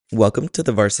Welcome to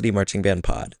the Varsity Marching Band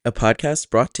Pod, a podcast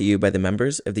brought to you by the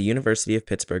members of the University of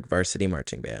Pittsburgh Varsity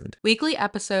Marching Band. Weekly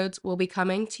episodes will be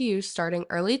coming to you starting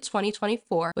early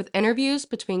 2024 with interviews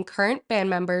between current band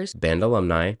members, band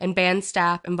alumni, and band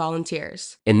staff and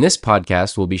volunteers. In this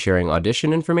podcast, we'll be sharing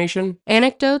audition information,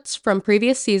 anecdotes from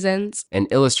previous seasons, and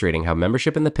illustrating how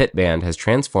membership in the Pitt Band has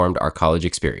transformed our college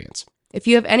experience. If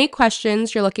you have any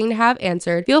questions you're looking to have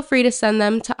answered, feel free to send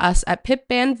them to us at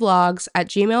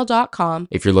PittBandVlogs@gmail.com.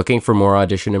 If you're looking for more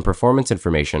audition and performance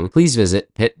information, please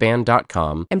visit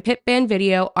PittBand.com and PittBand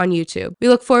Video on YouTube. We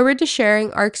look forward to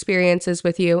sharing our experiences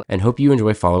with you and hope you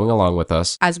enjoy following along with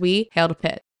us as we hail to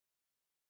Pitt.